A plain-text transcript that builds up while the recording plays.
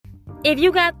If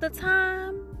you got the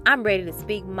time, I'm ready to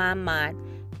speak my mind.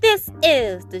 This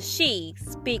is the She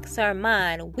Speaks Her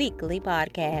Mind weekly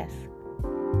podcast.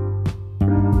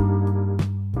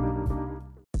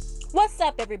 What's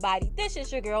up, everybody? This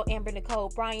is your girl, Amber Nicole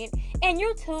Bryant, and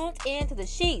you're tuned in to the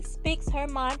She Speaks Her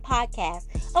Mind podcast,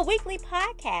 a weekly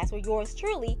podcast where yours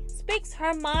truly speaks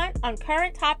her mind on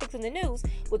current topics in the news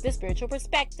with a spiritual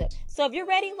perspective. So if you're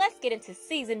ready, let's get into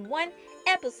season 1,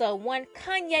 episode 1,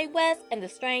 Kanye West and the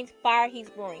strange fire he's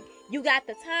brewing. You got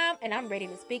the time, and I'm ready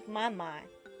to speak my mind.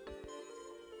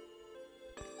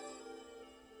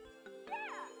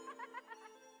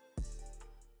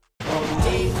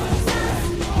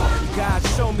 God,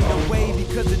 show me the way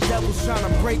because the devil's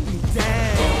trying to break me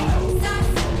down.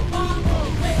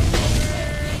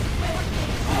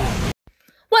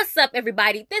 What's up,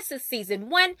 everybody? This is season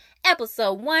 1,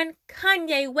 episode 1,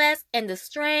 Kanye West and the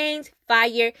strange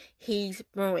fire he's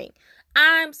brewing.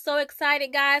 I'm so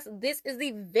excited, guys. This is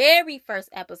the very first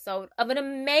episode of an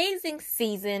amazing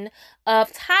season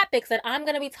of topics that I'm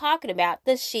going to be talking about,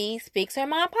 the She Speaks Her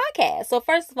Mind podcast. So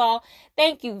first of all,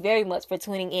 thank you very much for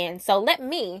tuning in. So let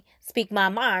me speak my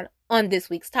mind on this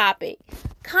week's topic.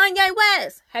 Kanye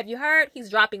West, have you heard? He's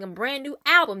dropping a brand new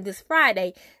album this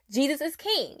Friday, Jesus is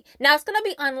King. Now, it's going to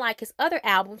be unlike his other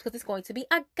albums because it's going to be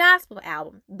a gospel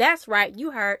album. That's right,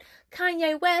 you heard.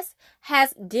 Kanye West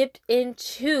has dipped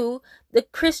into the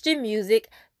Christian music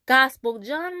gospel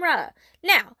genre.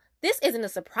 Now, this isn't a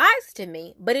surprise to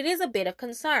me, but it is a bit of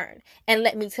concern. And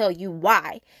let me tell you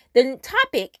why. The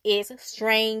topic is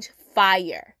strange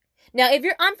fire. Now, if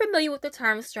you're unfamiliar with the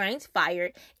term strange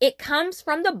fire, it comes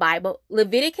from the Bible,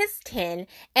 Leviticus 10,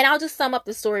 and I'll just sum up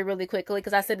the story really quickly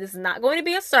because I said this is not going to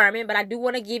be a sermon, but I do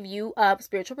want to give you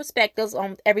spiritual perspectives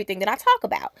on everything that I talk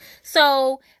about.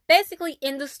 So, basically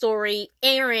in the story,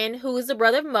 Aaron, who is the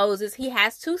brother of Moses, he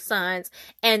has 2 sons,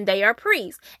 and they are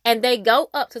priests, and they go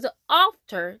up to the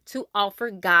altar to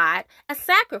offer God a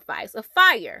sacrifice, a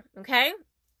fire, okay?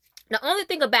 The only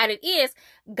thing about it is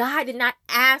God did not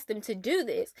ask them to do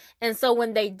this. And so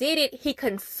when they did it, he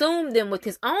consumed them with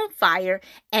his own fire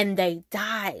and they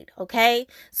died. Okay.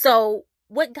 So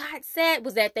what God said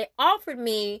was that they offered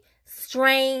me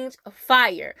strange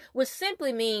fire, which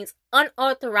simply means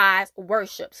unauthorized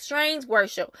worship, strange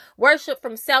worship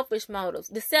from selfish motives,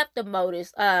 deceptive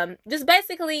motives, just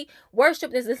basically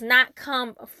worship that does not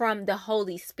come from the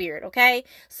Holy Spirit. Okay.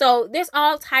 So there's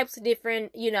all types of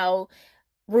different,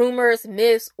 rumors,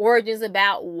 myths, origins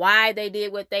about why they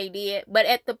did what they did. But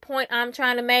at the point I'm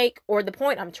trying to make, or the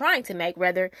point I'm trying to make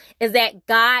rather, is that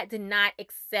God did not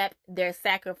accept their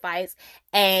sacrifice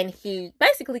and he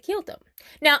basically killed them.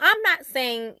 Now, I'm not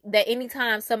saying that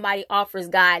anytime somebody offers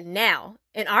God now,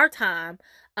 in our time,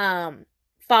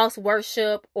 false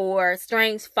worship or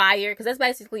strange fire, because that's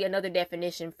basically another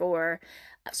definition for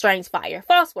strange fire,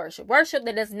 false worship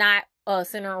that does not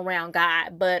center around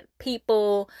God, but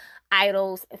people,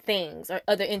 idols, things, or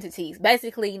other entities,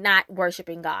 basically not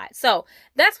worshiping God. So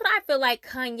that's what I feel like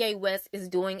Kanye West is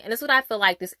doing, and that's what I feel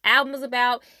like this album is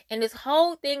about, and this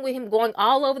whole thing with him going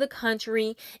all over the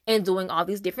country and doing all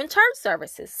these different church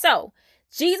services. So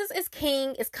Jesus is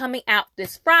King is coming out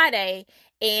this Friday,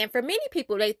 and for many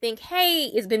people, they think, hey,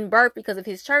 it's been birthed because of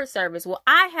his church service. Well,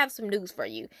 I have some news for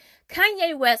you.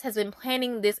 Kanye West has been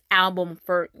planning this album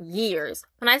for years.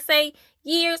 When I say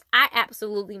years, I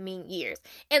absolutely mean years.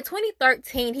 In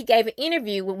 2013, he gave an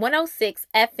interview with 106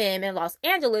 FM in Los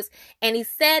Angeles, and he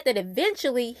said that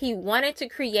eventually he wanted to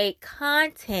create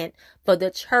content for the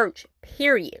church,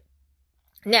 period.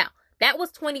 Now, that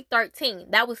was 2013.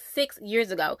 That was 6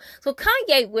 years ago. So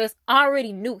Kanye West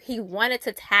already knew he wanted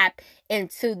to tap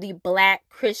into the Black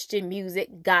Christian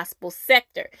music gospel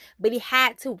sector, but he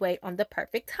had to wait on the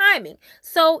perfect timing.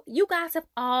 So you guys have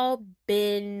all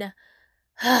been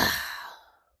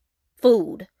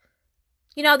food.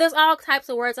 There's all types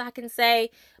of words I can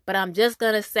say, but I'm just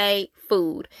going to say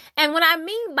food. And what I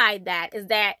mean by that is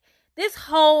that this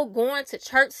whole going to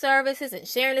church services and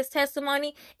sharing his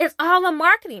testimony is all a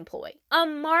marketing ploy. A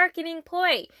marketing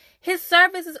ploy. His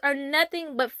services are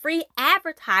nothing but free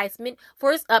advertisement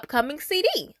for his upcoming CD.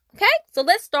 Okay, so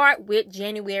let's start with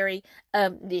January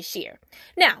of this year.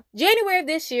 Now, January of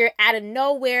this year, out of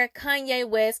nowhere, Kanye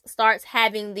West starts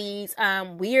having these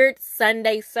weird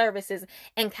Sunday services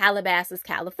in Calabasas,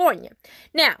 California.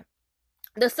 Now,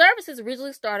 the services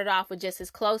originally started off with just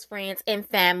his close friends and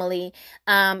family.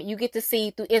 You get to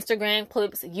see through Instagram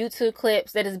clips, YouTube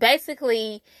clips, that is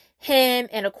basically him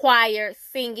and a choir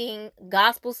singing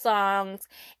gospel songs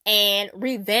and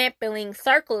revamping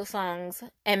circular songs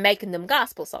and making them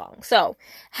gospel songs. So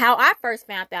how I first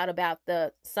found out about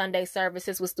the Sunday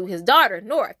services was through his daughter,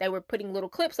 North. They were putting little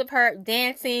clips of her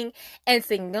dancing and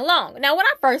singing along. Now, when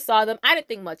I first saw them, I didn't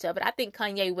think much of it. I think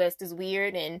Kanye West is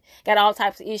weird and got all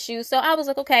types of issues. So I was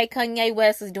like, okay, Kanye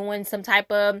West is doing some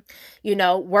type of,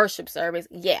 worship service.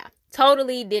 Yeah.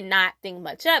 Totally did not think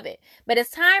much of it. But as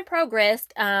time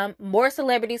progressed, more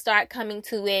celebrities started coming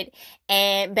to it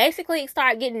and basically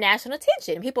started getting national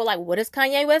attention. People were like, what is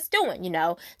Kanye West doing?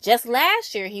 Just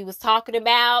last year he was talking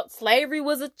about slavery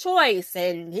was a choice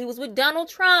and he was with Donald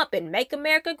Trump and make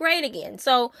America great again.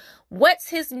 So what's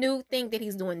his new thing that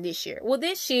he's doing this year? Well,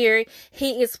 this year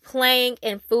he is playing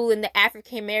and fooling the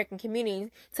African American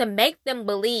community to make them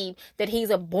believe that he's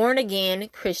a born again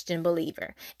Christian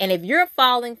believer. And if you're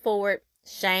falling for it,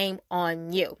 shame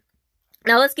on you.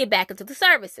 Now let's get back into the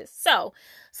services. So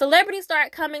celebrities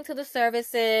start coming to the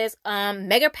services,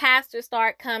 mega pastors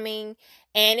start coming,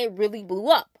 and it really blew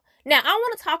up. Now, I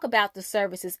want to talk about the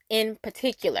services in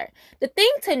particular. The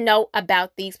thing to note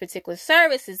about these particular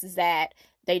services is that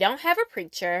they don't have a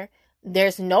preacher.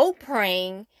 There's no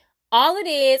praying. All it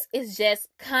is just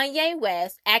Kanye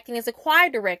West acting as a choir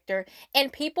director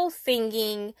and people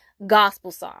singing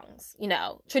gospel songs,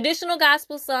 traditional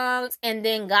gospel songs, and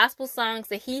then gospel songs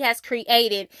that he has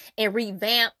created and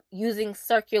revamped using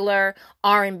circular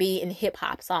R&B and hip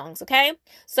hop songs. Okay.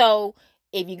 So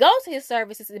if you go to his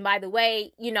services, and by the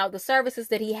way, the services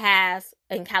that he has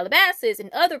in Calabasas and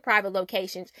other private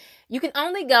locations, you can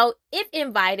only go if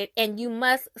invited and you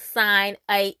must sign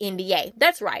a NDA.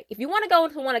 That's right. If you want to go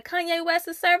to one of Kanye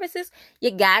West's services,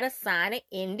 you got to sign an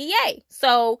NDA.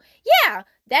 So yeah,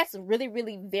 that's really,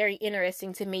 really very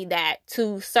interesting to me that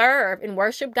to serve and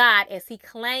worship God as he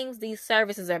claims these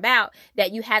services are about,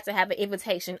 that you have to have an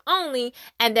invitation only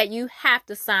and that you have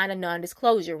to sign a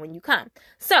non-disclosure when you come.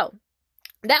 So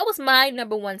that was my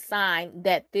number one sign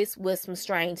that this was some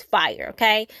strange fire,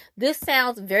 okay? This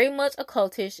sounds very much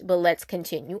occultish, but let's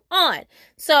continue on.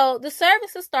 So the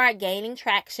services started gaining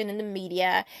traction in the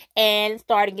media and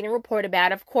started getting reported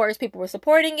about. Of course, people were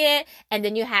supporting it, and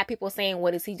then you have people saying,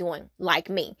 what is he doing? Like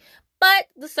me. But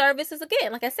the services,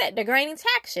 again, like I said, they're gaining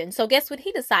traction. So guess what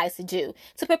he decides to do?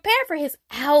 To prepare for his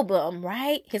album,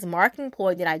 right? His marketing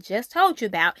ploy that I just told you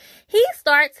about. He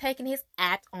starts taking his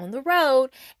act on the road.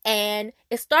 And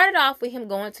it started off with him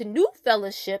going to New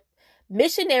Fellowship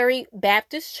Missionary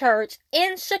Baptist Church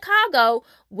in Chicago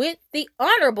with the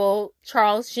Honorable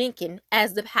Charles Jenkins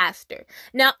as the pastor.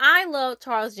 Now, I love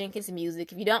Charles Jenkins'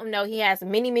 music. If you don't know, he has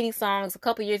many, many songs. A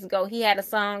couple years ago, he had a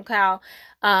song called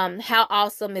How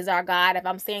Awesome Is Our God. If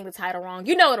I'm saying the title wrong,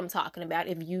 you know what I'm talking about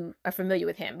if you are familiar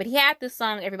with him. But he had this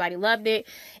song. Everybody loved it.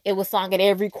 It was sung at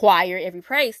every choir, every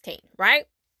praise team, right?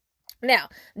 Now,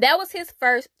 that was his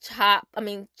first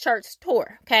church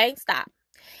tour. Okay, stop.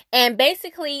 And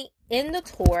basically, in the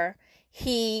tour,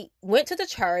 he went to the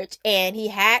church and he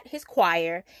had his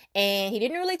choir, and he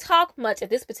didn't really talk much at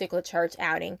this particular church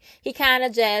outing. He kind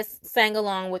of just sang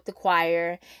along with the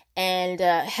choir and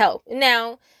helped.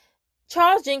 Now,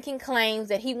 Charles Jenkins claims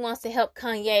that he wants to help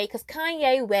Kanye because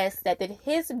Kanye West said that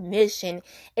his mission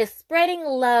is spreading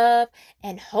love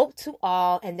and hope to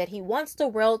all, and that he wants the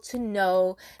world to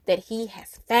know that he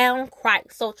has found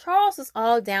Christ. So Charles is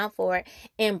all down for it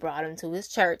and brought him to his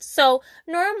church. So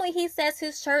normally he says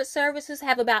his church services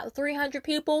have about 300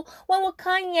 people. Well, when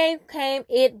Kanye came,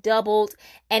 it doubled,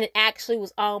 and it actually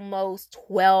was almost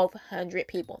 1,200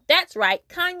 people. That's right,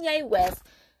 Kanye West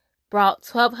brought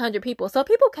 1,200 people. So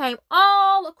people came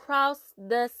all across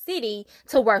the city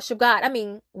to worship God.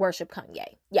 Worship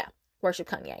Kanye. Yeah, worship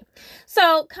Kanye.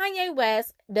 So Kanye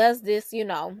West does this,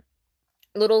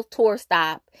 little tour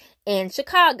stop in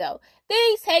Chicago. Then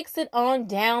he takes it on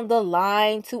down the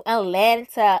line to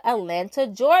Atlanta,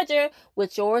 Georgia,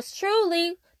 with yours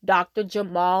truly, Dr.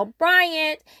 Jamal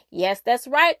Bryant. Yes, that's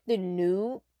right. The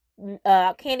new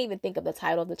I can't even think of the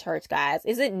title of the church, guys.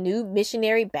 Is it New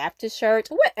Missionary Baptist Church?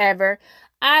 Whatever.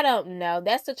 I don't know.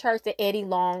 That's the church that Eddie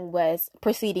Long was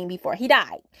preceding before he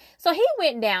died. So he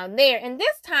went down there, and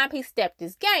this time he stepped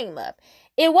his game up.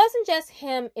 It wasn't just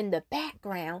him in the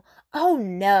background. Oh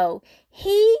no.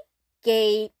 He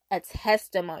gave a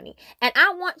testimony. And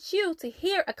I want you to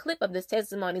hear a clip of this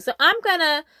testimony. So I'm going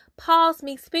to pause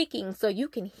me speaking so you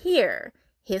can hear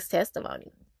his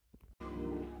testimony.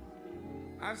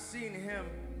 I've seen him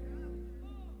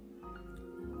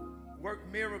work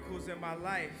miracles in my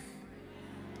life.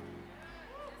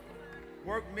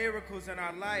 Work miracles in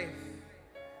our life.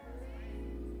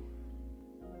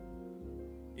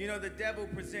 The devil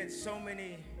presents so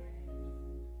many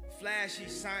flashy,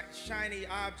 shiny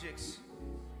objects.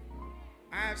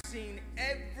 I've seen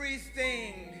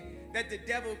everything that the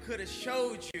devil could have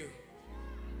showed you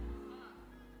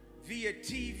via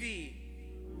TV,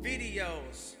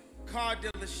 videos, car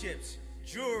dealerships,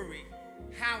 jewelry,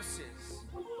 houses.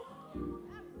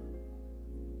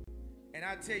 And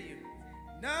I tell you,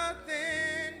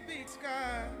 nothing beats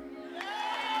God.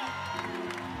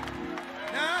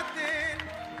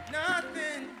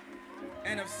 Nothing,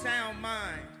 and of sound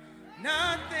mind.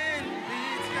 Nothing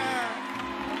beats God.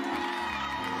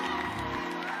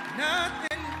 Nothing.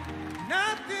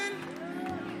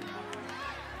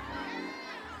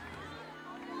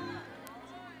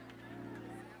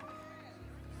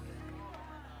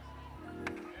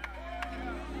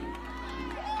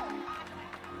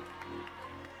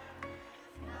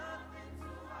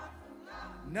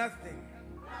 Nothing.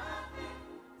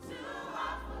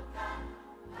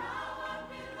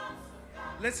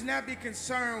 Let's not be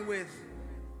concerned with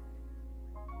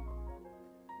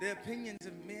the opinions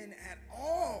of men at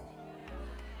all.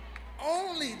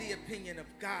 Only the opinion of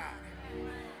God.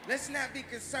 Let's not be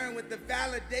concerned with the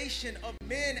validation of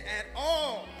men at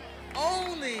all.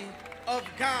 Only of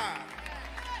God.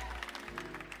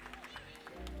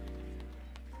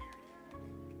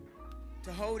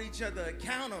 To hold each other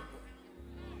accountable.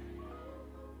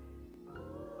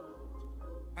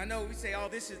 I know we say, oh,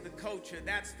 this is the culture.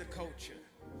 That's the culture.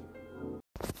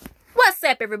 What's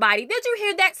up, everybody? Did you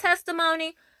hear that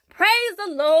testimony? Praise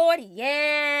the Lord.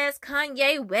 Yes,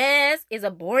 Kanye West is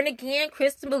a born-again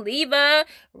Christian believer.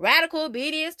 Radical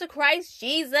obedience to Christ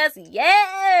Jesus.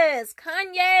 Yes,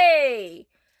 Kanye.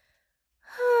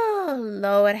 Oh,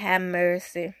 Lord, have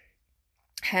mercy.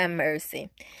 Have mercy.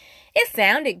 It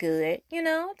sounded good,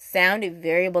 It sounded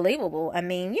very believable. I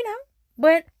mean,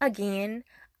 But again,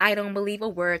 I don't believe a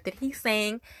word that he's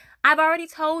saying. I've already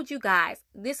told you guys,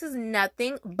 this is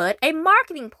nothing but a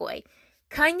marketing ploy.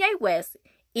 Kanye West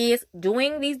is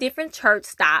doing these different church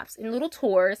stops and little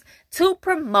tours to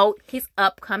promote his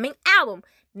upcoming album.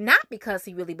 Not because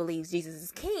he really believes Jesus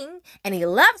is king and he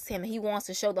loves him. He wants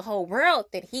to show the whole world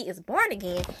that he is born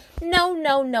again. No.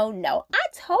 I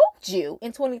told you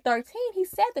in 2013, he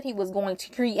said that he was going to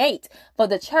create for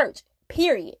the church,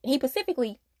 period. He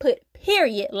specifically put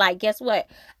period, like, guess what?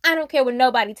 I don't care what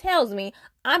nobody tells me.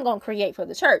 I'm going to create for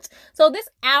the church. So this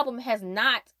album has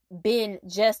not been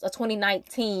just a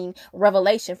 2019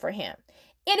 revelation for him.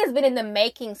 It has been in the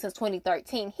making since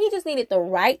 2013. He just needed the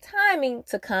right timing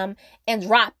to come and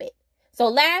drop it. So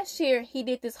last year, he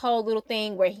did this whole little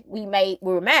thing where we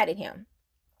were mad at him.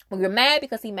 We were mad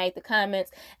because he made the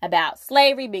comments about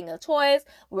slavery being a choice.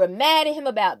 We were mad at him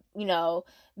about,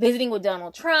 visiting with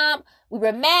Donald Trump. We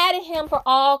were mad at him for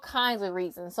all kinds of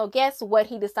reasons. So guess what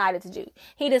he decided to do?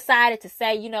 He decided to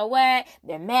say, you know what?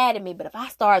 They're mad at me, but if I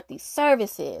start these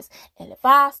services and if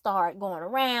I start going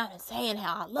around and saying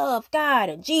how I love God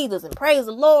and Jesus and praise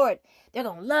the Lord, they're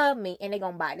going to love me and they're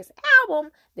going to buy this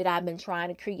album that I've been trying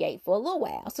to create for a little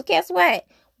while. So guess what?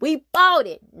 We bought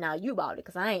it. Now you bought it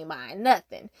because I ain't buying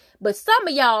nothing. But some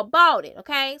of y'all bought it,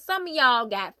 okay? Some of y'all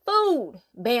got food,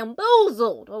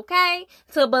 bamboozled, okay?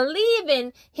 To believe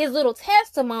in his little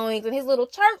testimonies and his little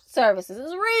church services.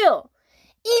 It's real.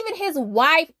 Even his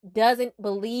wife doesn't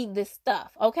believe this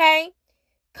stuff, okay?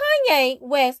 Kanye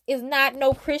West is not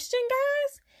no Christian,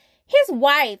 guys. His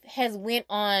wife has went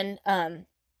on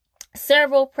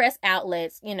several press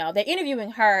outlets, they're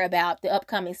interviewing her about the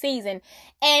upcoming season.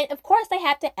 And of course, they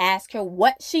have to ask her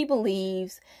what she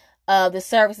believes the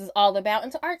service is all about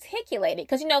and to articulate it.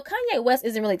 Because, Kanye West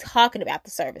isn't really talking about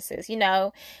the services.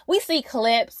 We see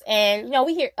clips and,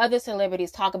 we hear other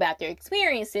celebrities talk about their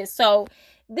experiences. So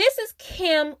this is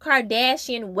Kim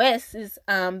Kardashian West's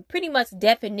pretty much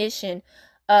definition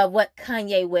of what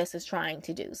Kanye West is trying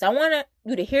to do. So I want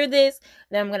you to hear this.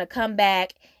 Then I'm going to come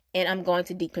back and I'm going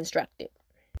to deconstruct it.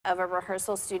 Of a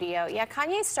rehearsal studio. Yeah,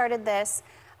 Kanye started this,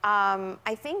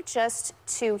 I think, just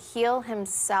to heal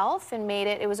himself and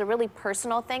it was a really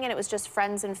personal thing, and it was just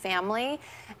friends and family.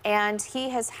 And he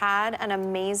has had an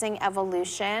amazing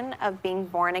evolution of being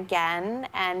born again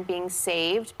and being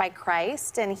saved by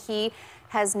Christ. And he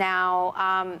has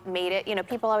now made it,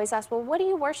 people always ask, well, what are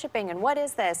you worshiping and what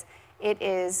is this? It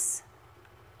is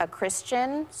a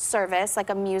Christian service, like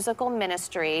a musical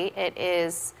ministry. It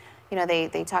is,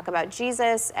 they talk about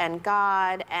Jesus and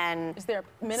God and... Is there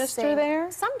a minister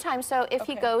there? Sometimes. So if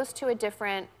he goes to a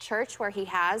different church where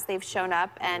they've shown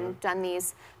up and done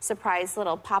these surprise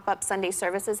little pop-up Sunday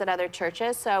services at other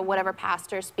churches. So whatever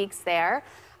pastor speaks there.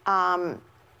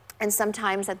 And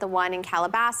sometimes at the one in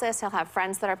Calabasas, he'll have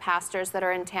friends that are pastors that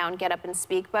are in town get up and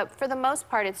speak. But for the most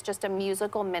part, it's just a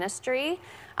musical ministry.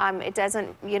 It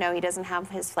doesn't, you know, he doesn't have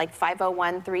his like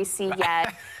 501(c)(3)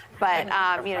 yet, but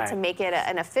you know, to make it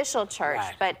an official church.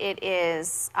 Right. But it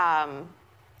is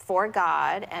for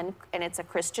God, and it's a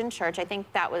Christian church. I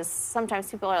think that was, sometimes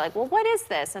people are like, well, what is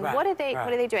this? And what are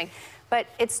they doing? But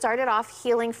it started off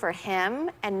healing for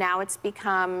him, and now it's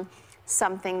become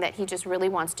something that he just really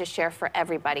wants to share for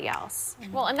everybody else.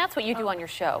 Well, and that's what you do on your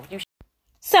show.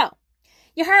 So,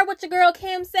 you heard what your girl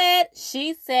Kim said?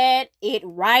 She said it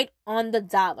right on the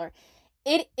dollar.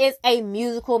 It is a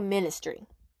musical ministry.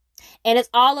 And it's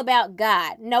all about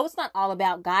God. No, it's not all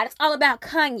about God. It's all about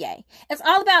Kanye. It's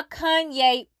all about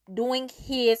Kanye doing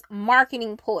his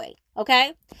marketing ploy.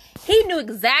 Okay? He knew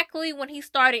exactly when he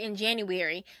started in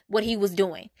January what he was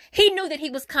doing. He knew that he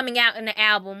was coming out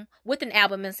with an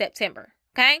album in September.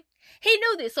 Okay? He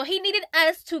knew this, so he needed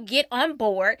us to get on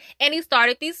board, and he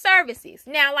started these services.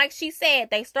 Now, like she said,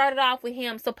 they started off with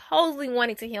him supposedly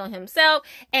wanting to heal himself,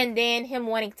 and then him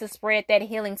wanting to spread that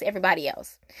healing to everybody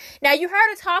else. Now, you heard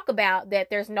her talk about that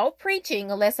there's no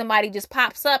preaching unless somebody just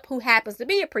pops up who happens to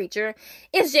be a preacher.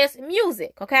 It's just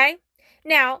music, okay?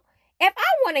 Now, if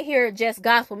I want to hear just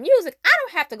gospel music, I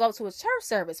don't have to go to a church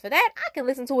service for that. I can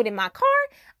listen to it in my car.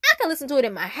 I can listen to it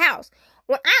in my house.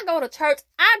 When I go to church,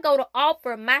 I go to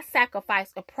offer my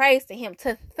sacrifice of praise to him,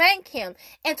 to thank him,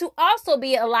 and to also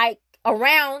be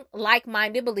around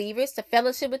like-minded believers, to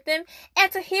fellowship with them,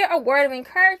 and to hear a word of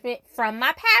encouragement from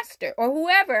my pastor or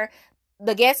whoever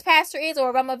the guest pastor is,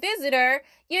 or if I'm a visitor,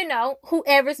 you know,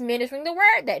 whoever's ministering the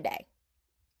word that day.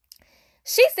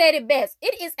 She said it best.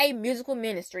 It is a musical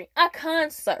ministry, a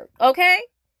concert, okay?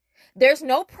 There's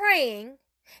no praying.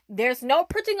 There's no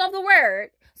preaching of the word.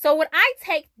 So what I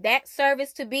take that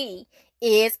service to be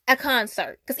is a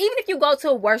concert. Because even if you go to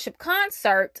a worship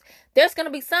concert, there's going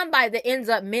to be somebody that ends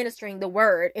up ministering the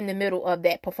word in the middle of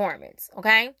that performance,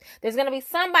 okay? There's going to be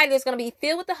somebody that's going to be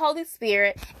filled with the Holy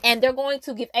Spirit, and they're going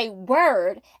to give a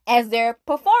word as they're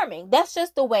performing. That's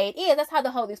just the way it is. That's how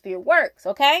the Holy Spirit works,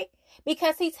 okay?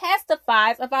 Because he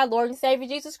testifies of our Lord and Savior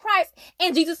Jesus Christ,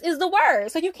 and Jesus is the word.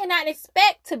 So you cannot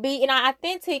expect to be in an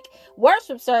authentic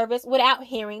worship service without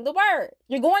hearing the word.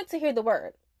 You're going to hear the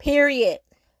word, period.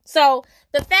 So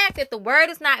the fact that the word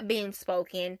is not being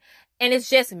spoken and it's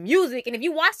just music, and if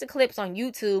you watch the clips on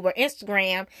YouTube or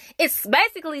Instagram, it's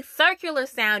basically circular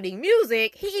sounding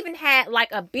music. He even had like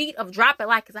a beat of Drop It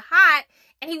Like It's Hot,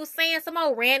 and he was saying some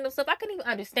old random stuff I couldn't even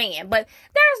understand. But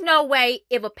there's no way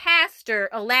if a pastor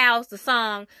allows the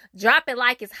song Drop It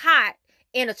Like It's Hot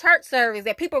in a church service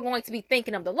that people are going to be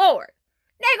thinking of the Lord.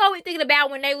 They're going to be thinking about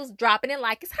when they was dropping it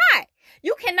like it's hot.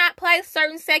 You cannot play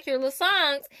certain secular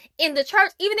songs in the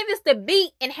church, even if it's the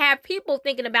beat, and have people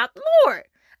thinking about the Lord.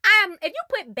 If you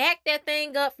put Back That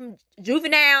Thing Up from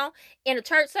Juvenile in a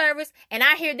church service and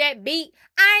I hear that beat,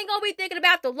 I ain't going to be thinking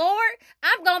about the Lord.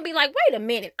 I'm going to be like, wait a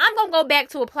minute. I'm going to go back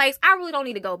to a place I really don't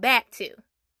need to go back to.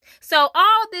 So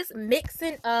all this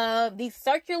mixing of these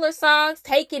circular songs,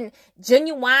 taking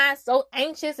Genuine, So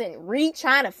Anxious, and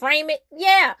trying to frame it.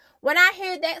 Yeah, when I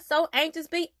hear that So Anxious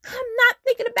beat, I'm not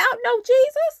thinking about no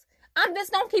Jesus. I'm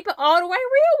just going to keep it all the way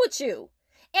real with you.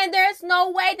 And there's no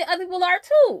way that other people are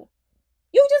too.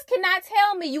 You just cannot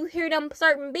tell me you hear them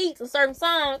certain beats and certain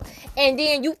songs and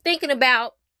then you thinking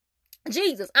about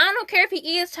Jesus. I don't care if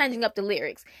he is changing up the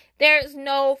lyrics. There's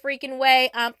no freaking way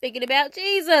I'm thinking about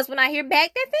Jesus when I hear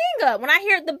Back That Thing Up. When I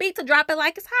hear the beat to Drop It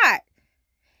Like It's Hot.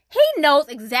 He knows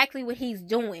exactly what he's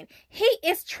doing. He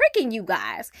is tricking you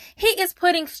guys. He is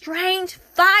putting strange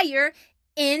fire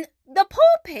in the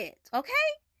pulpit, okay?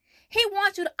 He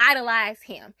wants you to idolize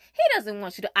him. He doesn't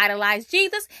want you to idolize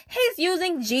Jesus. He's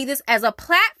using Jesus as a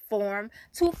platform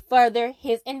to further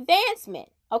his advancement,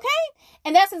 okay?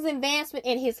 And that's his advancement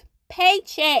in his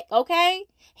paycheck, okay?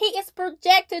 He is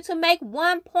projected to make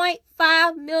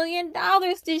 $1.5 million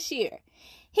this year.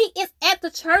 He is at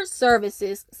the church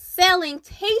services selling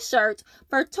t-shirts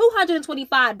for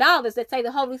 $225 that say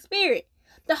the Holy Spirit.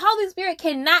 The Holy Spirit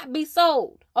cannot be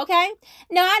sold, okay?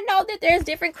 Now, I know that there's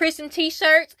different Christian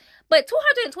t-shirts, but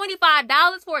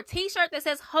 $225 for a t-shirt that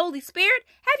says Holy Spirit?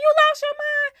 Have you lost your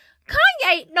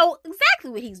mind? Kanye knows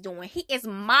exactly what he's doing. He is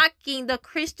mocking the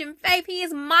Christian faith. He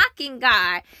is mocking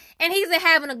God. And he's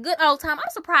having a good old time.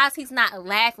 I'm surprised he's not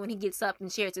laughing when he gets up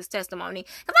and shares his testimony.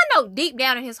 Because I know deep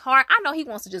down in his heart, I know he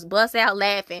wants to just bust out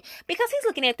laughing. Because he's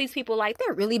looking at these people like,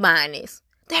 they're really buying this.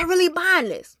 They're really buying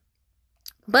this.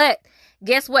 But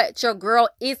guess what? Your girl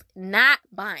is not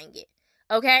buying it.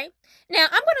 Okay? Now,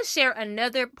 I'm going to share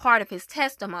another part of his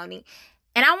testimony.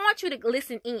 And I want you to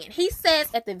listen in. He says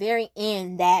at the very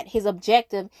end that his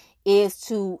objective is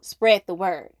to spread the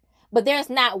word. But there's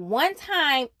not one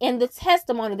time in the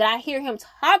testimony that I hear him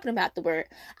talking about the word.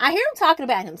 I hear him talking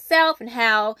about himself and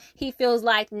how he feels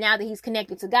like now that he's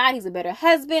connected to God, he's a better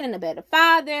husband and a better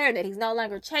father, that he's no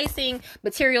longer chasing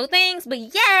material things. But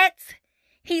yet,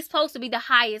 he's supposed to be the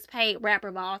highest paid rapper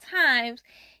of all times.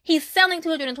 He's selling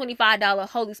 $225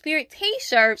 Holy Spirit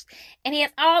t-shirts, and he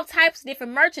has all types of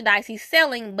different merchandise he's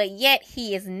selling, but yet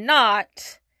he is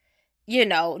not,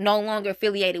 no longer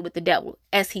affiliated with the devil,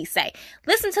 as he say.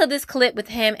 Listen to this clip with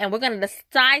him, and I'm going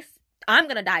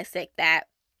to dissect that.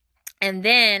 And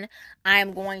then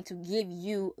I'm going to give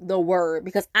you the word,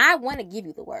 because I want to give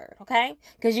you the word, okay?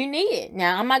 Because you need it.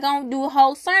 Now, I'm not going to do a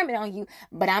whole sermon on you,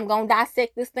 but I'm going to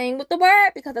dissect this thing with the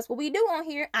word, because that's what we do on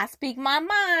here. I speak my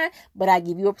mind, but I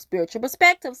give you a spiritual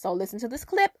perspective. So listen to this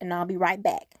clip, and I'll be right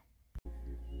back.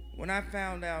 When I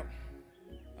found out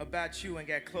about you and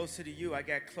got closer to you, I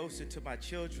got closer to my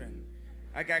children.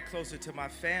 I got closer to my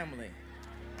family.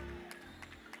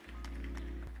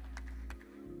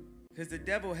 Because the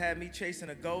devil had me chasing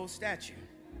a gold statue.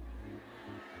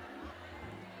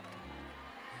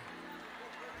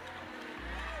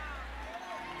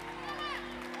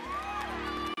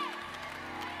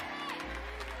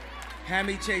 Had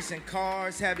me chasing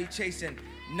cars, had me chasing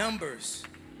numbers.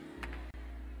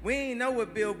 We ain't know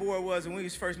what Billboard was when we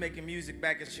was first making music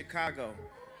back in Chicago.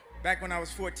 Back when I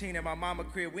was 14 at my mama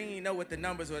crib, we ain't know what the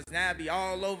numbers was. Now it'd be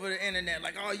all over the internet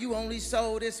like, oh, you only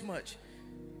sold this much.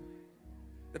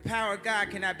 The power of God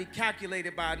cannot be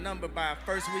calculated by a number, by a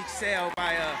first week sale,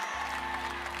 by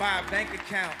a bank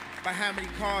account, by how many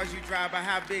cars you drive, by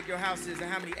how big your house is,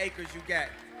 and how many acres you got.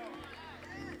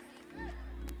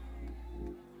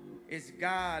 It's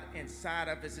God inside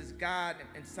of us. It's God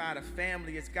inside of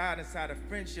family. It's God inside of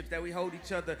friendships that we hold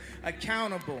each other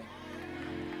accountable.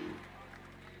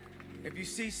 If you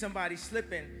see somebody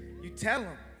slipping, you tell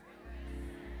them.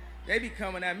 They be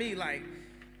coming at me like,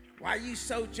 why you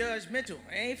so judgmental?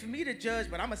 It ain't for me to judge,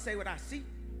 but I'm going to say what I see.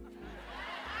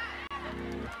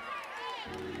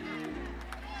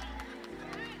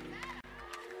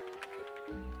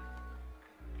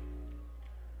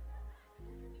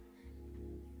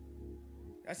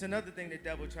 That's another thing the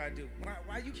devil tried to do.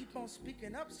 Why you keep on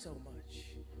speaking up so much?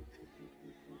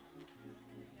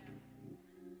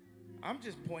 I'm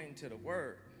just pointing to the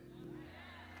word.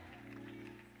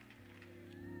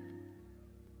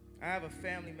 I have a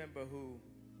family member who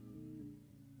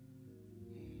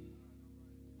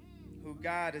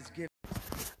God has given.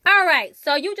 All right,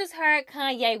 so you just heard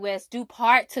Kanye West do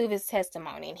part 2 of his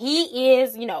testimony. And he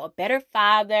is, a better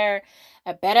father,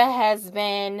 a better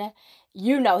husband.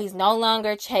 He's no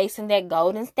longer chasing that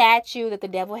golden statue that the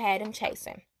devil had him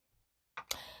chasing.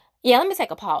 Yeah, let me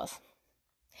take a pause.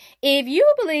 If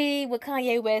you believe what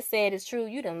Kanye West said is true,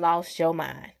 you done lost your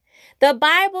mind. The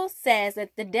Bible says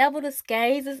that the devil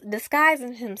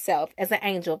disguises himself as an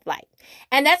angel of light.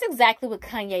 And that's exactly what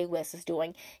Kanye West is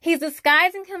doing. He's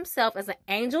disguising himself as an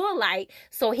angel of light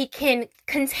so he can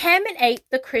contaminate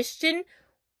the Christian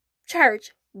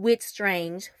church with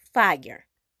strange fire.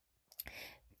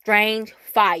 Strange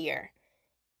fire.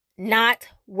 Not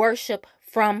worship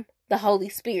from the Holy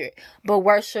Spirit, but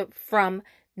worship from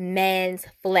man's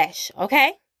flesh.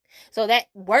 Okay? So that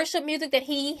worship music that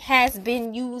he has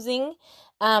been using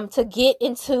to get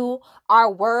into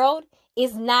our world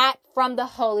is not from the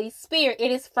Holy Spirit.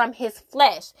 It is from his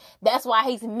flesh. That's why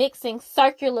he's mixing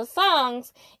circular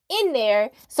songs in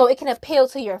there so it can appeal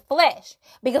to your flesh.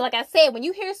 Because like I said, when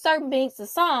you hear certain beats of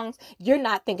songs, you're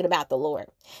not thinking about the Lord.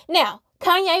 Now,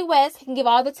 Kanye West can give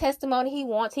all the testimony he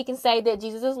wants. He can say that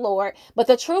Jesus is Lord. But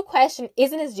the true question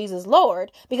isn't, is Jesus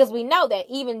Lord? Because we know that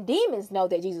even demons know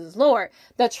that Jesus is Lord.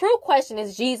 The true question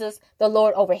is Jesus the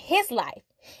Lord over his life?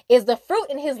 Is the fruit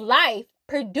in his life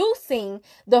producing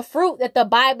the fruit that the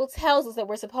Bible tells us that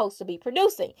we're supposed to be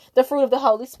producing? The fruit of the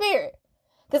Holy Spirit.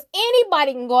 Because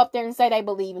anybody can go up there and say they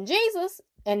believe in Jesus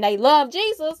and they love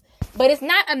Jesus. But it's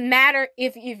not a matter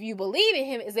if you believe in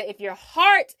him. Is that if your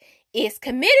heart is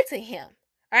committed to him.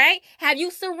 All right. Have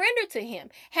you surrendered to him?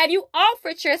 Have you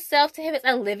offered yourself to him as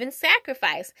a living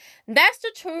sacrifice? That's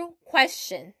the true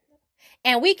question.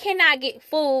 And we cannot get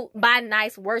fooled by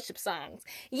nice worship songs.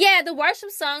 Yeah, the worship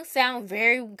songs sound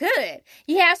very good.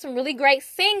 You have some really great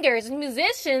singers and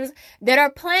musicians that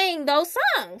are playing those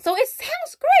songs. So it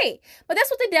sounds great. But that's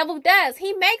what the devil does.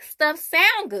 He makes stuff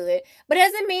sound good, but it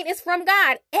doesn't mean it's from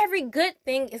God. Every good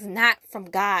thing is not from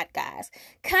God, guys.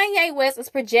 Kanye West is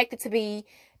projected to be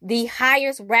the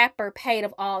highest rapper paid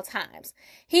of all times.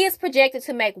 He is projected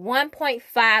to make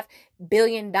 $1.5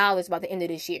 billion by the end of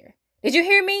this year. Did you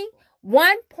hear me?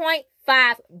 $1.5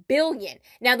 1.5 billion.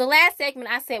 Now, the last segment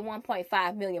I said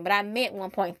 1.5 million, but I meant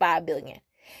 1.5 billion.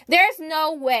 There's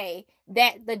no way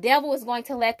that the devil is going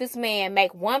to let this man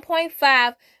make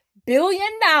 $1.5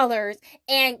 billion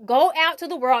and go out to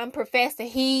the world and profess that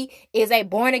he is a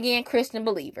born-again Christian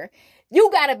believer. You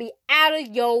got to be out of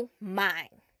your mind.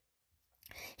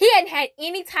 He hadn't had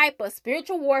any type of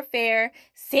spiritual warfare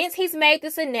since he's made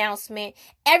this announcement.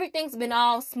 Everything's been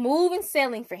all smooth and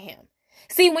sailing for him.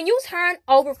 See, when you turn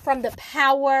over from the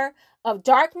power of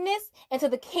darkness into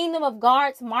the kingdom of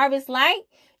God's marvelous light,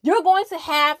 you're going to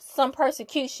have some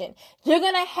persecution. You're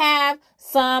going to have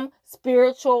some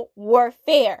spiritual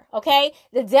warfare, okay?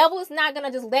 The devil is not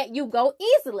going to just let you go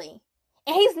easily.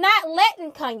 And he's not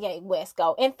letting Kanye West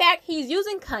go. In fact, he's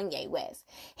using Kanye West.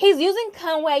 He's using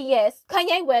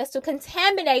Kanye West to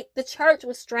contaminate the church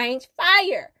with strange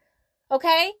fire,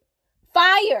 okay?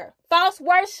 Fire, false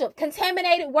worship,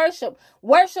 contaminated worship.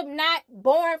 Worship not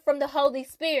born from the Holy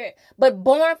Spirit, but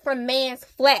born from man's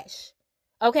flesh,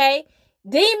 okay?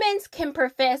 Demons can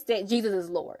profess that Jesus is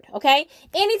Lord, okay?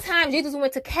 Anytime Jesus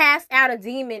went to cast out a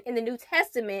demon in the New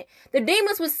Testament, the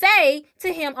demons would say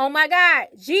to him, oh my God,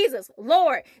 Jesus,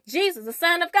 Lord, Jesus, the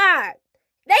Son of God.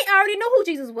 They already knew who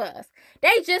Jesus was.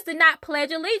 They just did not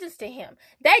pledge allegiance to him.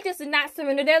 They just did not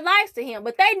surrender their lives to him,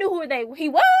 but they knew who he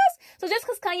was. So just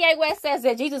because Kanye West says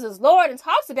that Jesus is Lord and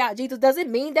talks about Jesus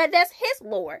doesn't mean that that's his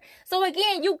Lord. So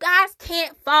again, you guys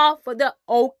can't fall for the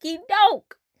okie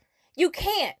doke. You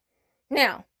can't.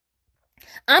 Now,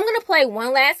 I'm going to play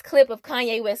one last clip of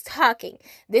Kanye West talking.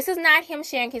 This is not him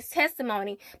sharing his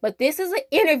testimony, but this is an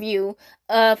interview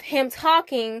of him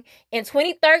talking in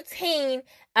 2013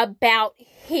 about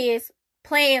his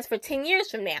plans for 10 years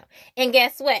from now. And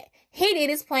guess what? He did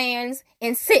his plans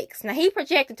in 6. Now, he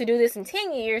projected to do this in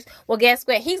 10 years. Well, guess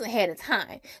what? He's ahead of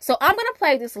time. So I'm going to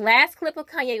play this last clip of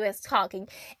Kanye West talking,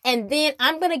 and then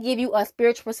I'm going to give you a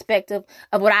spiritual perspective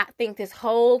of what I think this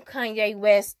whole Kanye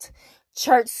West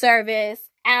church service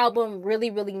album really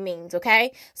means,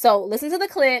 okay? So listen to the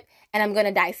clip, and I'm going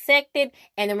to dissect it,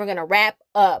 and then we're going to wrap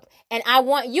up. And I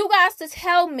want you guys to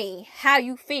tell me how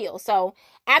you feel. So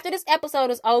after this episode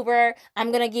is over,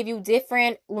 I'm going to give you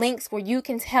different links where you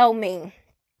can tell me,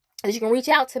 that you can reach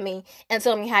out to me and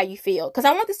tell me how you feel. Because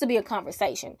I want this to be a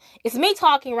conversation. It's me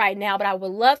talking right now, but I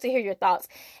would love to hear your thoughts.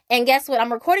 And guess what?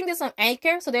 I'm recording this on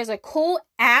Anchor. So there's a cool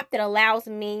app that allows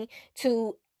me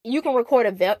to, you can record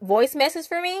a voice message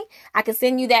for me. I can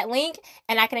send you that link,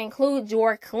 and I can include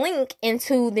your link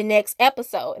into the next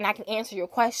episode, and I can answer your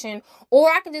question,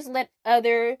 or I can just let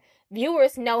other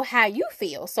viewers know how you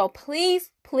feel. So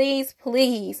please,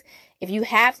 if you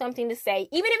have something to say,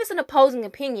 even if it's an opposing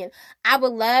opinion, I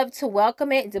would love to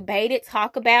welcome it, debate it,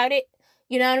 talk about it.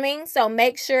 You know what I mean? So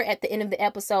make sure at the end of the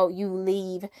episode you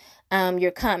leave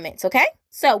your comments, okay?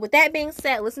 So with that being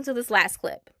said, listen to this last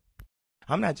clip.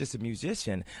 I'm not just a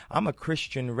musician. I'm a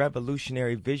Christian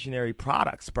revolutionary visionary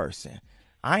products person.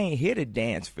 I ain't here to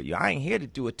dance for you. I ain't here to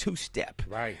do a two-step.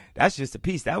 Right. That's just a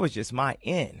piece. That was just my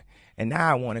end. And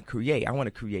now I want to create. I want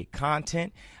to create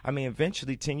content. I mean,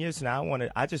 eventually 10 years from now,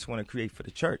 I just want to create for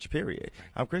the church, period.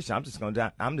 I'm Christian.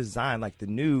 I'm designed like the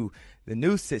new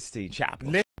Sistine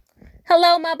Chapel.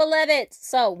 Hello, my beloveds.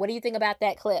 So, what do you think about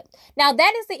that clip? Now,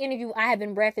 that is the interview I have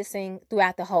been referencing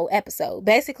throughout the whole episode.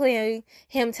 Basically,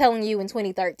 him telling you in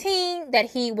 2013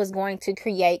 that he was going to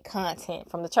create content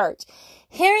from the church.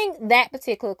 Hearing that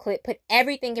particular clip put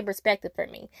everything in perspective for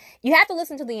me. You have to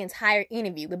listen to the entire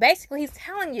interview, but basically, he's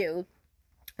telling you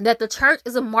that the church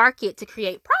is a market to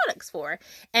create products for,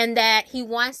 and that he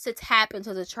wants to tap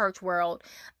into the church world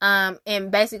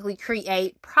and basically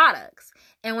create products.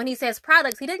 And when he says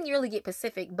products, he didn't really get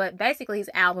specific, but basically his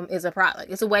album is a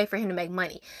product. It's a way for him to make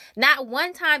money. Not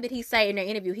one time did he say in the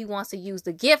interview he wants to use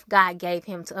the gift God gave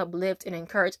him to uplift and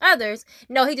encourage others.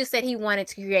 No, he just said he wanted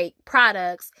to create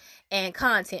products and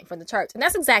content for the church. And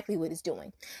that's exactly what he's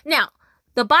doing. Now,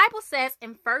 the Bible says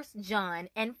in 1 John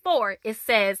 4, it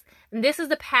says, and this is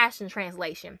the Passion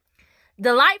Translation,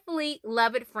 "Delightfully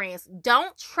loved friends,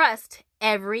 don't trust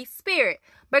every spirit,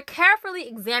 but carefully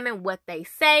examine what they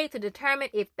say to determine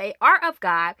if they are of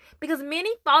God, because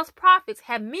many false prophets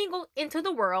have mingled into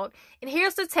the world, and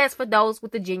here's the test for those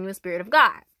with the genuine Spirit of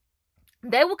God.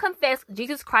 They will confess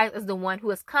Jesus Christ as the one who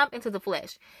has come into the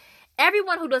flesh.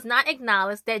 Everyone who does not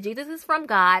acknowledge that Jesus is from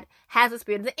God has the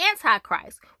spirit of the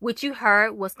Antichrist, which you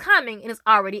heard was coming and is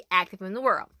already active in the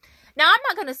world." Now, I'm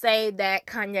not going to say that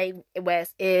Kanye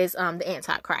West is the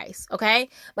Antichrist, okay?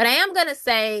 But I am going to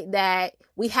say that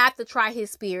we have to try his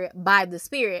spirit by the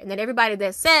spirit. And that everybody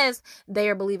that says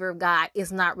they're a believer of God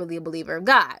is not really a believer of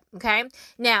God, okay?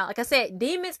 Now, like I said,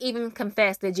 demons even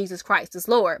confess that Jesus Christ is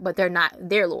Lord, but they're not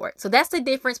their Lord. So that's the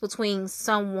difference between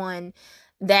someone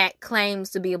that claims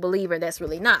to be a believer that's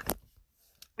really not.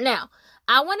 Now,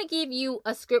 I want to give you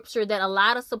a scripture that a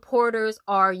lot of supporters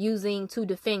are using to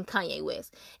defend Kanye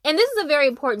West. And this is a very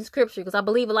important scripture because I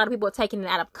believe a lot of people are taking it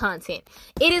out of content.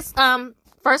 It is 1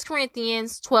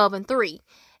 Corinthians 12:3.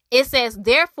 It says,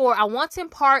 "Therefore, I want to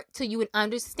impart to you an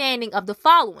understanding of the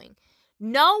following.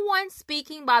 No one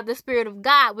speaking by the Spirit of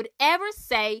God would ever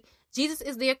say Jesus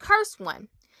is the accursed one.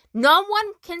 No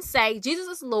one can say Jesus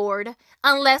is Lord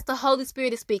unless the Holy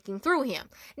Spirit is speaking through him."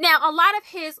 Now, a lot of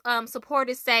his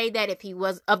supporters say that if he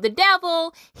was of the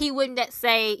devil, he wouldn't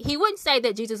say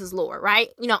that Jesus is Lord, right?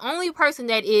 You know, only person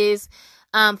that is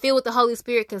filled with the Holy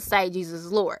Spirit can say Jesus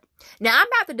is Lord. Now, I'm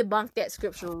about to debunk that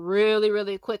scripture really,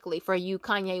 really quickly for you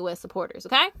Kanye West supporters,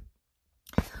 okay?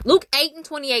 Luke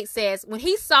 8:28 says, "When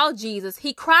he saw Jesus,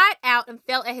 he cried out and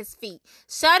fell at his feet,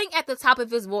 shouting at the top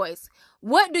of his voice,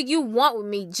 'What do you want with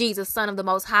me, Jesus, Son of the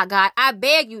Most High God? I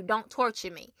beg you, don't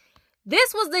torture me.'"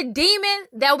 This was the demon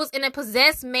that was in a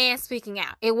possessed man speaking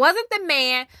out. It wasn't the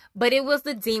man, but it was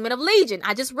the demon of Legion.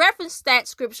 I just referenced that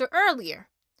scripture earlier.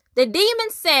 The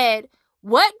demon said,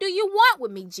 "What do you want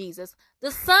with me, Jesus,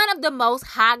 the Son of the Most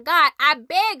High God? I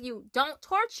beg you, don't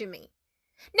torture me."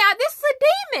 Now, this is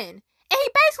a demon. And he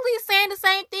basically is saying the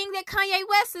same thing that Kanye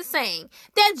West is saying,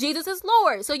 that Jesus is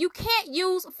Lord. So you can't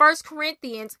use 1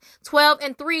 Corinthians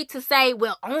 12:3 to say,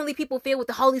 well, only people filled with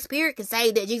the Holy Spirit can say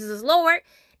that Jesus is Lord.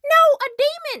 No, a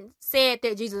demon said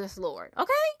that Jesus is Lord,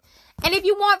 okay? And if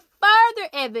you want further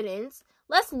evidence,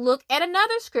 let's look at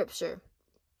another scripture.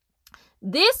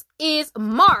 This is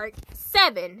Mark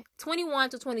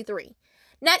 7:21-23.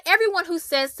 "Not everyone who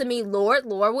says to me, 'Lord,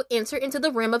 Lord,' will enter into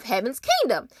the realm of heaven's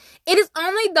kingdom. It is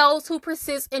only those who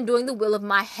persist in doing the will of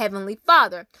my heavenly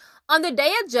Father. On the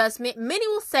day of judgment, many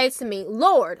will say to me,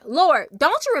 'Lord, Lord,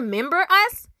 don't you remember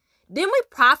us? Didn't we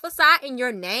prophesy in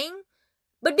your name?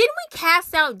 But didn't we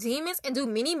cast out demons and do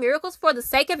many miracles for the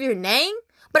sake of your name?'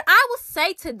 But I will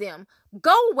say to them,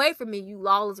 'Go away from me, you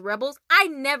lawless rebels. I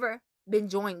never been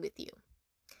joined with you.'"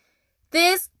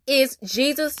 This is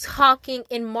Jesus talking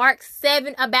in Mark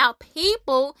 7 about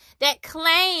people that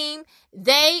claim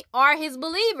they are his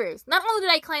believers. Not only do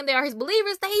they claim they are his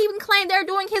believers, they even claim they're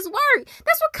doing his work.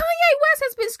 That's what Kanye West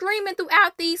has been screaming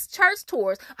throughout these church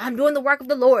tours. "I'm doing the work of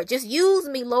the Lord. Just use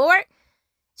me, Lord."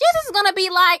 Jesus is going to be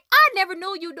like, "I never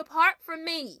knew you. Depart from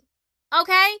me."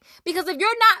 Okay? Because if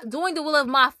you're not doing the will of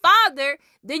my Father,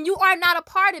 then you are not a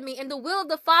part of me. And the will of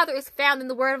the Father is found in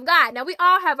the Word of God. Now, we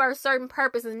all have our certain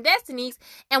purposes and destinies,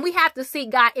 and we have to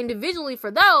seek God individually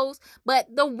for those.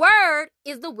 But the Word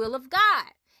is the will of God.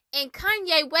 And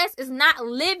Kanye West is not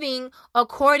living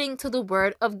according to the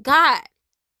Word of God.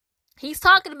 He's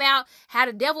talking about how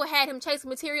the devil had him chasing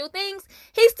material things.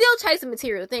 He's still chasing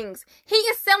material things. He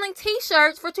is selling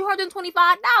t-shirts for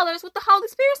 $225 with the Holy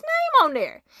Spirit's name on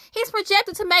there. He's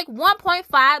projected to make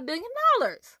 $1.5 billion.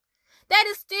 That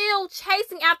is still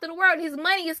chasing after the world. His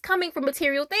money is coming from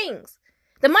material things.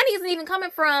 The money isn't even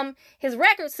coming from his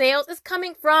record sales. It's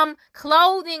coming from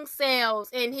clothing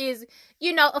sales and his,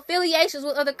 affiliations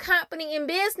with other company and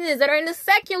business that are in the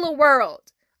secular world.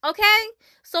 Okay?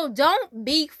 So don't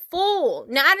be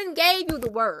fooled. Now, I didn't give you the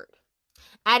word.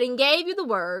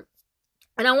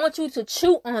 And I want you to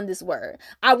chew on this word.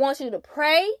 I want you to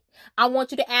pray. I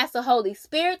want you to ask the Holy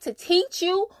Spirit to teach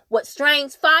you what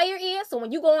strange fire is. So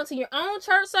when you go into your own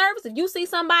church service, if you see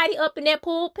somebody up in that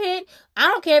pulpit, I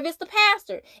don't care if it's the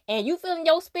pastor, and you feel in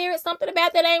your spirit something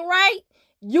about that ain't right,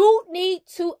 you need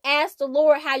to ask the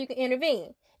Lord how you can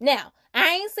intervene. Now, I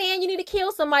ain't saying you need to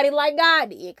kill somebody like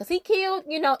God did, because he killed,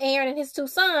 Aaron and his two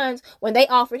sons when they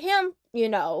offered him,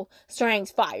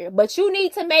 strange fire. But you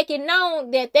need to make it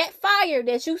known that that fire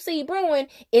that you see brewing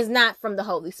is not from the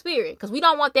Holy Spirit, because we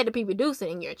don't want that to be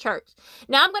reducing in your church.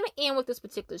 Now, I'm going to end with this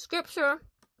particular scripture,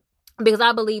 because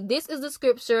I believe this is the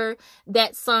scripture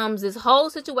that sums this whole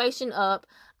situation up.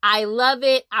 I love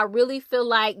it. I really feel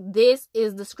like this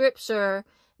is the scripture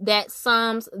that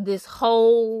sums this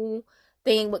whole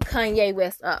thing with Kanye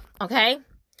West up, okay?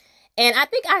 And I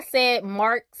think I said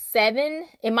Mark 7.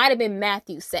 It might have been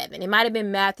Matthew 7. It might have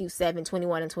been Matthew 7,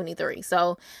 21 and 23.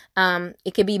 So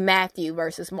it could be Matthew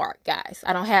versus Mark, guys.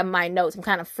 I don't have my notes. I'm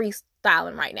kind of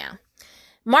freestyling right now.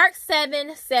 Mark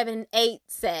 7, 7, 8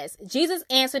 says, Jesus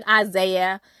answered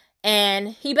Isaiah And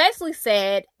he basically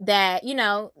said that,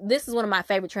 this is one of my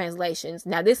favorite translations.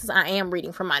 Now, I am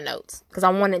reading from my notes because I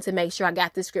wanted to make sure I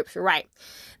got this scripture right.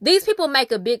 These people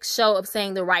make a big show of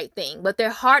saying the right thing, but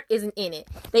their heart isn't in it.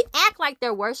 They act like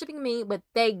they're worshiping me, but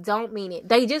they don't mean it.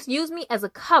 They just use me as a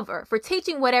cover for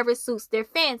teaching whatever suits their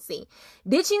fancy,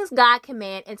 ditching God's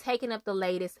command and taking up the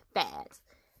latest fads.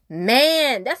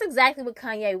 Man, that's exactly what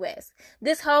Kanye West.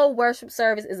 This whole worship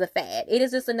service is a fad. It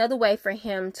is just another way for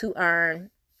him to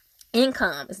earn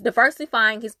income. It's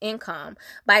diversifying his income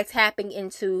by tapping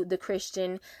into the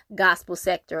Christian gospel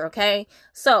sector. Okay,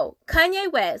 so Kanye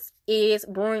West is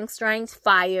brewing strange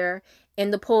fire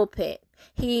in the pulpit.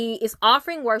 He is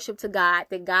offering worship to God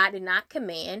that God did not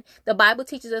command. The Bible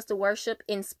teaches us to worship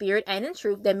in spirit and in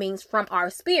truth. That means from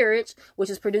our spirit, which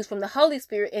is produced from the Holy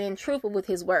Spirit, and in truth with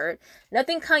his word.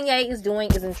 Nothing Kanye is doing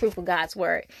is in truth with God's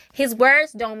word. His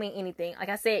words don't mean anything. Like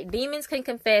I said, demons can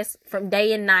confess from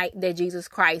day and night that Jesus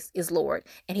Christ is Lord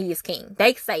and he is King.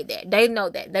 They say that. They know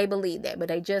that. They believe that. But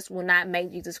they just will not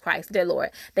make Jesus Christ their Lord.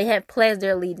 They have pledged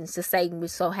their allegiance to Satan, which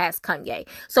so has Kanye.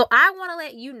 So I want to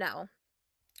let you know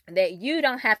that you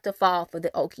don't have to fall for the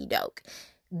okie doke.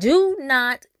 Do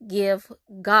not give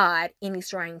God any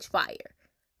strange fire.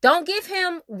 Don't give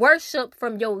him worship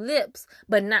from your lips,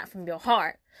 but not from your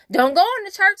heart. Don't go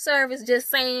into church service just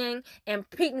saying and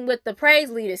repeating what the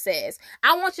praise leader says.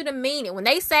 I want you to mean it. When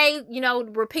they say,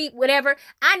 repeat whatever,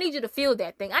 I need you to feel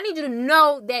that thing. I need you to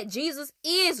know that Jesus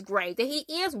is great, that he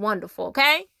is wonderful,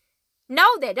 okay?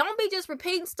 Know that. Don't be just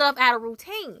repeating stuff out of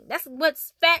routine. That's what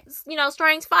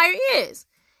strange fire is.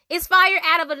 It's fire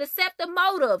out of a deceptive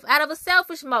motive, out of a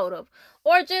selfish motive,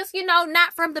 or just,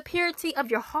 not from the purity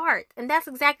of your heart. And that's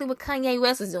exactly what Kanye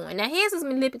West is doing. Now, his is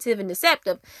manipulative and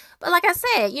deceptive, but like I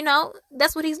said,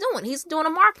 that's what he's doing. He's doing a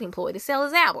marketing ploy to sell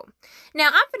his album. Now,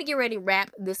 I'm going to get ready to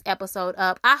wrap this episode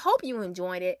up. I hope you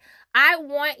enjoyed it. I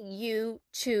want you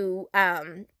to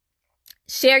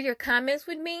share your comments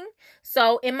with me.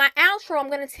 So in my outro, I'm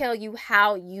going to tell you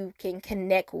how you can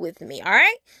connect with me. All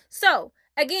right. So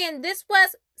again, this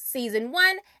was Season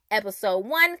 1, Episode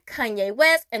 1, Kanye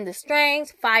West and the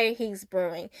strange fire he's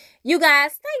brewing. You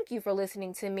guys, thank you for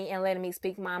listening to me and letting me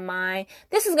speak my mind.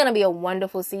 This is going to be a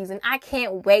wonderful season. I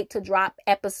can't wait to drop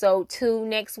Episode 2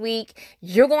 next week.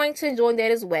 You're going to enjoy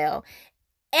that as well.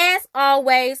 As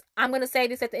always, I'm going to say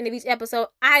this at the end of each episode.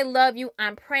 I love you.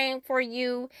 I'm praying for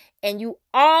you. And you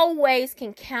always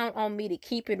can count on me to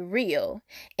keep it real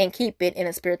and keep it in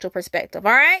a spiritual perspective.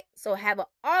 All right? So have an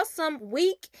awesome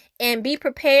week and be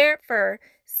prepared for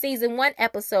Season 1,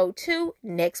 Episode 2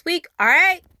 next week. All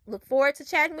right? Look forward to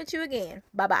chatting with you again.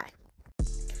 Bye-bye.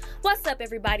 What's up,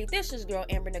 everybody? This is girl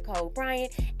Amber Nicole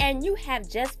Bryant, and you have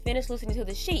just finished listening to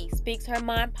the She Speaks Her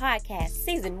Mind podcast,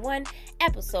 Season 1,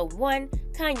 Episode 1,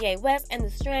 Kanye West and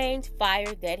the strange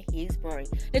fire that he's brewing.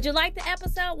 Did you like the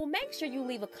episode? Well, make sure you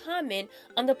leave a comment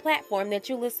on the platform that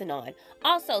you listen on.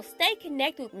 Also, stay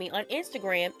connected with me on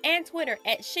Instagram and Twitter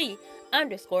at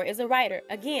she_is-a-writer.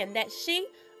 Again, that's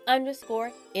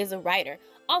she_is-a-writer.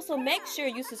 Also, make sure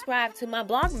you subscribe to my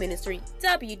blog ministry,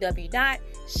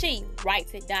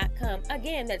 www.shewriteit.com.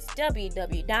 Again, that's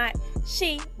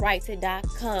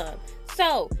www.shewriteit.com.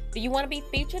 So, do you want to be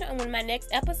featured on one of my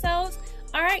next episodes?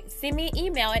 All right, send me an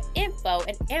email at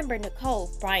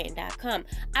info@ambernicolebryant.com.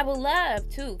 I would love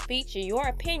to feature your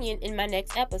opinion in my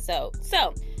next episode.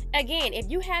 So, again, if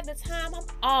you have the time, I'm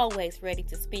always ready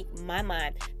to speak my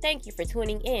mind. Thank you for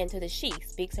tuning in to the She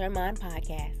Speaks Her Mind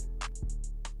podcast.